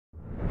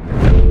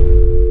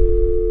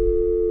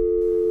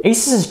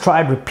Asus has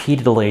tried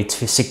repeatedly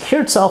to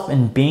secure itself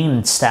in being an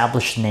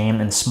established name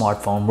in the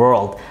smartphone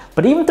world,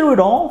 but even through it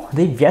all,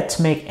 they've yet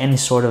to make any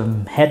sort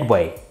of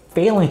headway,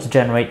 failing to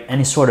generate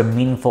any sort of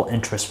meaningful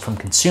interest from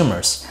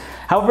consumers.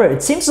 However,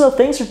 it seems as though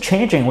things are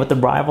changing with the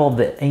arrival of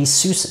the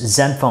Asus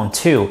Zenfone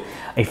 2,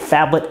 a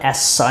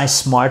phablet-esque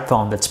size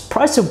smartphone that's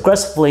priced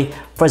aggressively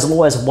for as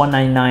low as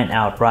 $199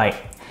 outright.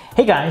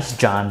 Hey guys,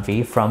 John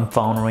V from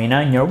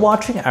PhoneArena, and you're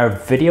watching our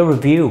video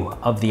review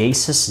of the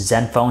Asus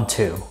Zenfone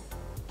 2.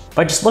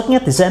 By just looking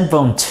at the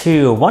Zenfone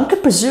 2, one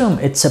could presume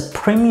it's a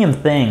premium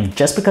thing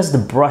just because of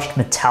the brushed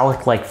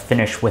metallic-like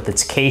finish with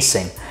its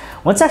casing.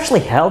 Once actually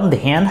held in the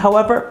hand,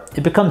 however,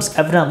 it becomes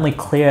evidently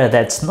clear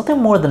that it's nothing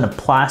more than a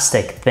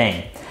plastic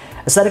thing.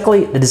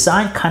 Aesthetically, the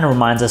design kind of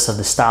reminds us of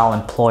the style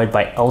employed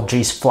by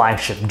LG's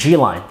flagship G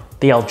line,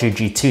 the LG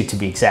G2 to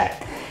be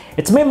exact.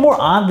 It's made more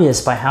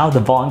obvious by how the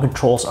volume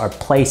controls are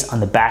placed on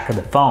the back of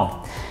the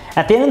phone.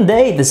 At the end of the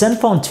day, the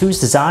Zenfone 2's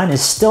design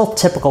is still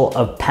typical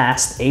of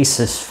past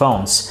Asus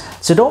phones,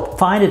 so don't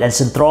find it as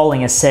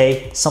enthralling as,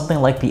 say, something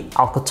like the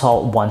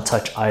Alcatel One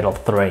Touch Idol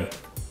 3.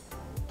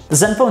 The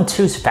Zenfone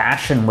 2's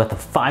fashioned with a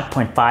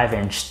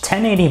 5.5-inch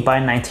 1080 by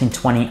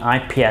 1920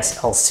 IPS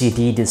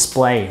LCD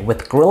display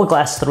with Gorilla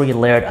Glass 3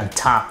 layered on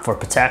top for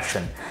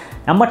protection.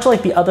 Now, much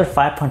like the other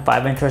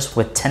 5.5 inches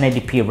with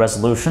 1080p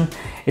resolution,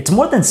 it's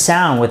more than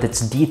sound with its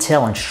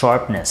detail and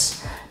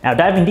sharpness. Now,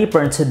 diving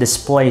deeper into the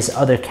display's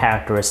other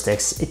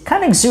characteristics, it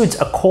kind of exudes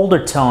a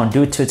colder tone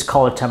due to its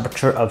color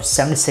temperature of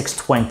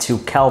 7622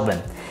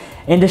 Kelvin.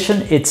 In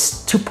addition,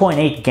 its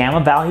 2.8 gamma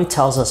value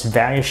tells us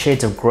various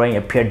shades of gray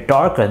appear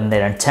darker than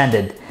they're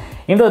intended.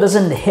 Even though it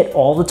doesn't hit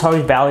all the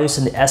target values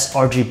in the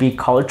sRGB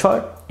color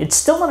chart, it's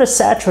still not as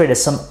saturated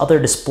as some other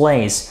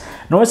displays,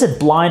 nor is it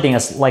blinding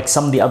as like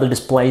some of the other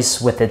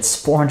displays with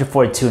its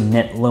 442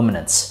 nit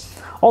luminance.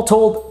 All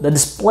told, the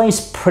display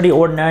is pretty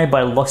ordinary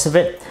by the looks of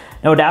it.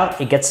 No doubt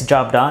it gets the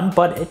job done,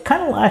 but it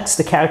kind of lacks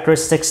the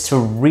characteristics to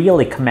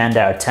really command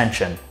our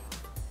attention.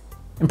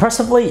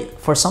 Impressively,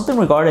 for something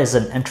regarded as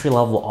an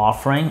entry-level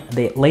offering,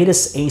 the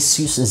latest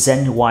Asus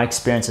Zen UI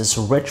experience is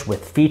rich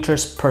with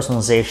features,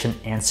 personalization,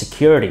 and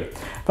security.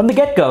 From the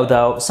get-go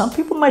though, some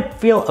people might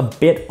feel a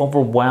bit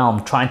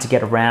overwhelmed trying to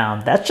get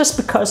around. That's just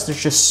because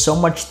there's just so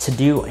much to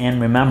do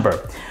and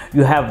remember.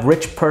 You have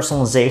rich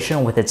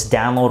personalization with its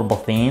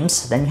downloadable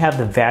themes, then you have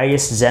the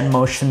various Zen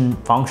Motion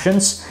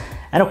functions,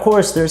 and of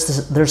course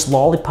there's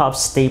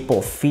Lollipop's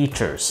staple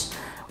features.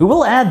 We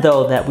will add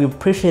though that we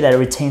appreciate that it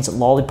retains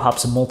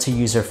Lollipop's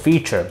multi-user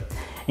feature.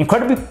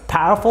 Incredibly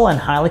powerful and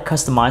highly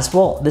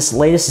customizable, this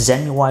latest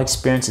Zen UI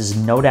experience is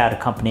no doubt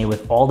accompanied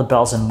with all the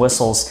bells and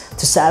whistles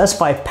to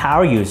satisfy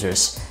power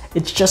users.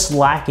 It's just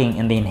lacking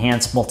in the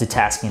enhanced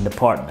multitasking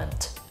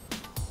department.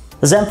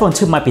 The Zenfone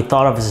 2 might be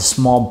thought of as a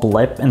small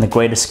blip in the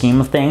greater scheme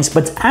of things,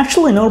 but it's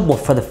actually notable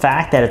for the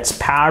fact that it's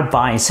powered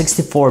by a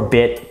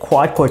 64-bit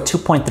quad-core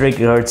 2.3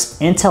 GHz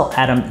Intel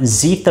Atom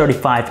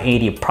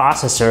Z3580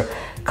 processor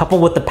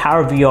coupled with the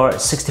PowerVR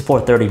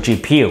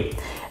 6430 GPU.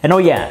 And oh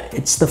yeah,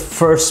 it's the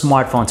first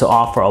smartphone to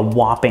offer a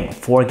whopping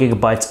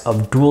 4GB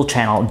of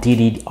dual-channel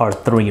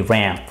DDR3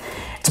 RAM.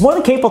 It's more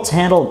than capable to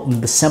handle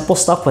the simple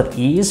stuff with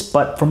ease,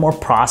 but for more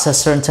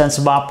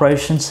processor-intensive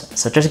operations,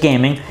 such as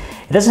gaming,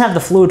 it doesn't have the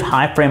fluid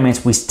high frame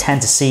rates we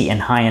tend to see in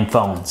high-end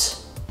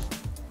phones.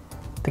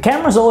 The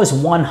camera is always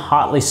one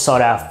hotly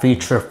sought-out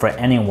feature for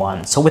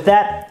anyone, so with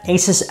that,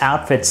 Asus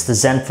outfits the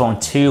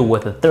Zenfone 2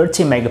 with a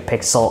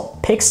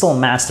 13-megapixel Pixel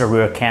Master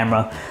rear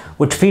camera,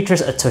 which features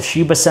a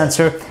Toshiba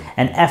sensor,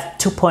 an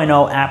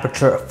f2.0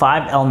 aperture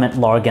 5-element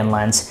Largan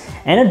lens,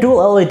 and a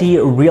dual LED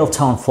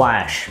real-tone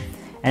flash.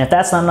 And if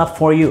that's not enough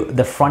for you,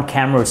 the front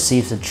camera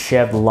receives its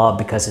share of love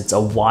because it's a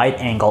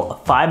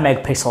wide-angle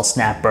 5-megapixel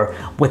snapper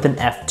with an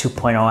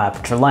f2.0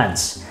 aperture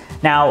lens.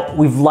 Now,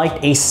 we've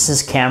liked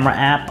Asus's camera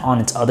app on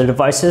its other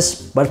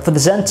devices, but for the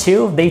Zen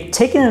 2, they've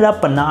taken it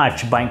up a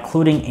notch by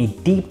including a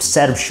deep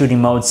set of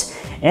shooting modes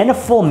and a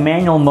full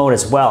manual mode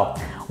as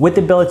well, with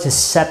the ability to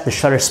set the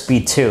shutter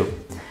speed too.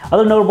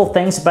 Other notable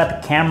things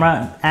about the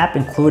camera app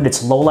include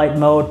its low light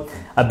mode,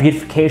 a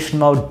beautification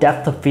mode,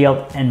 depth of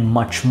field, and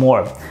much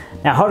more.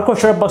 Now, hardcore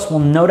shutterbugs will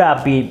no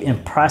doubt be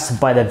impressed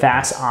by the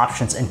vast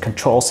options and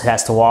controls it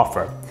has to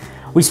offer.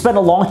 We spent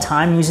a long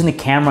time using the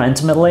camera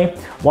intimately.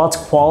 While its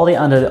quality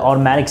under the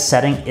automatic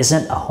setting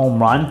isn't a home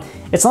run,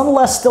 it's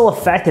nonetheless still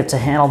effective to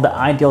handle the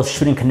ideal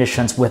shooting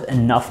conditions with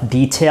enough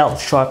detail,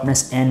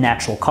 sharpness, and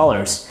natural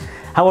colors.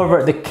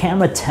 However, the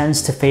camera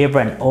tends to favor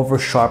an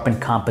over-sharpened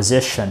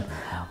composition.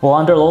 While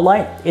under low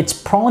light, it's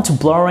prone to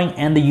blurring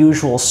and the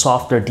usual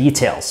softer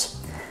details.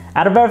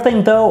 Out of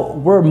everything though,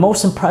 we're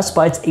most impressed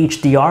by its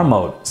HDR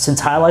mode, since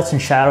highlights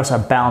and shadows are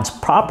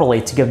balanced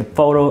properly to give the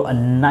photo a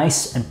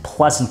nice and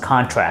pleasant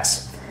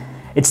contrast.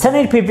 Its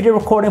 1080p video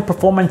recording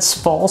performance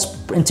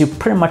falls into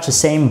pretty much the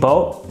same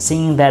boat,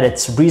 seeing that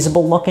it's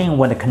reasonable looking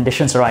when the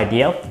conditions are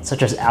ideal,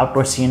 such as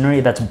outdoor scenery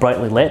that's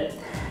brightly lit.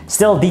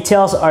 Still,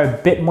 details are a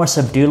bit more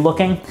subdued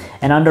looking,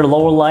 and under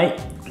lower light,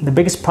 the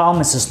biggest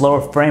problem is this lower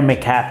frame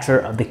rate capture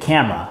of the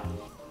camera.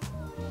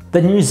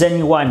 The new Zen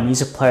UI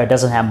music player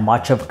doesn't have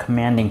much of a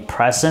commanding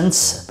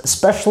presence,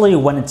 especially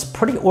when it's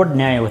pretty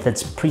ordinary with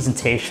its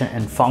presentation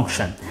and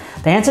function.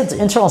 The handset's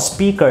internal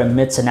speaker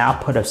emits an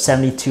output of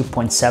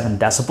 72.7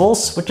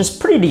 decibels, which is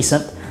pretty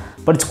decent,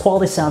 but its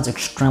quality sounds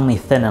extremely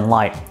thin and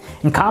light.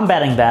 In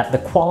combating that,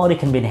 the quality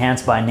can be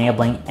enhanced by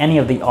enabling any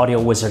of the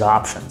Audio Wizard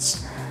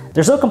options.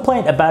 There's no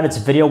complaint about its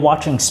video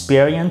watching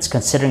experience,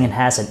 considering it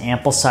has an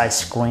ample size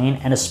screen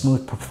and a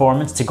smooth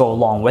performance to go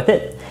along with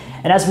it.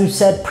 And as we've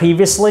said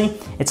previously,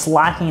 it's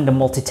lacking in the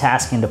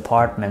multitasking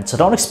department, so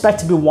don't expect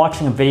to be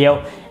watching a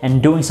video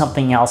and doing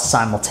something else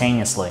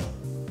simultaneously.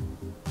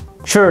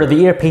 Sure, the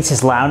earpiece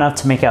is loud enough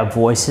to make out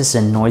voices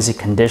in noisy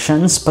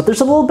conditions, but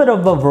there's a little bit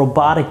of a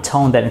robotic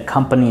tone that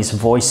accompanies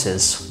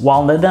voices. While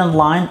on the end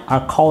line,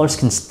 our callers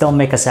can still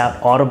make us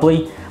out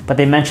audibly, but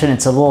they mention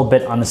it's a little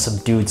bit on the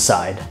subdued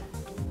side.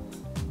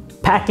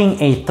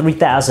 Packing a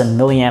 3000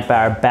 mAh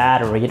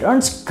battery, it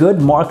earns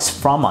good marks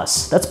from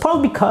us. That's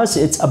probably because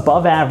it's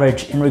above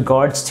average in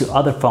regards to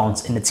other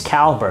phones in its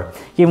caliber,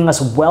 giving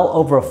us well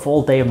over a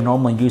full day of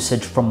normal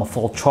usage from a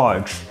full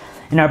charge.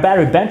 In our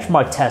battery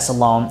benchmark test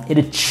alone, it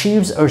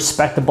achieves a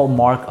respectable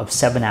mark of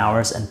 7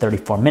 hours and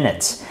 34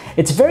 minutes.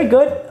 It's very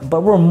good,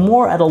 but we're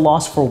more at a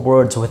loss for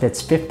words with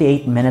its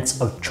 58 minutes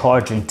of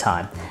charging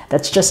time.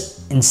 That's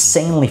just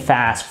insanely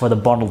fast for the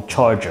bundled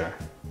charger.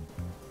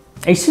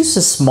 Asus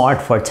is smart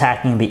for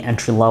attacking the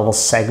entry-level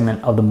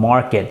segment of the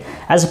market,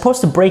 as opposed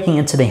to breaking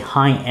into the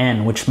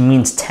high-end, which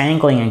means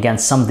tangling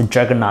against some of the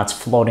juggernauts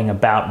floating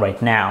about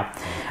right now.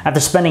 After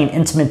spending an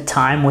intimate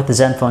time with the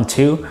Zenfone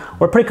 2,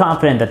 we're pretty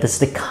confident that this is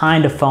the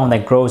kind of phone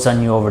that grows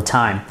on you over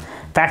time.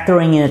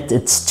 Factoring in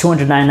its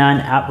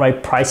 $299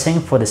 outright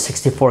pricing for the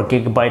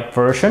 64GB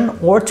version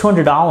or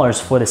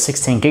 $200 for the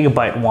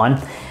 16GB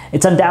one,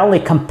 it's undoubtedly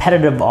a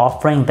competitive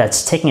offering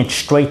that's taking it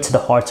straight to the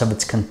hearts of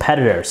its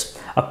competitors.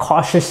 A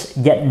cautious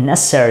yet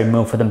necessary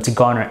move for them to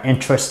garner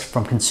interest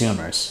from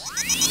consumers.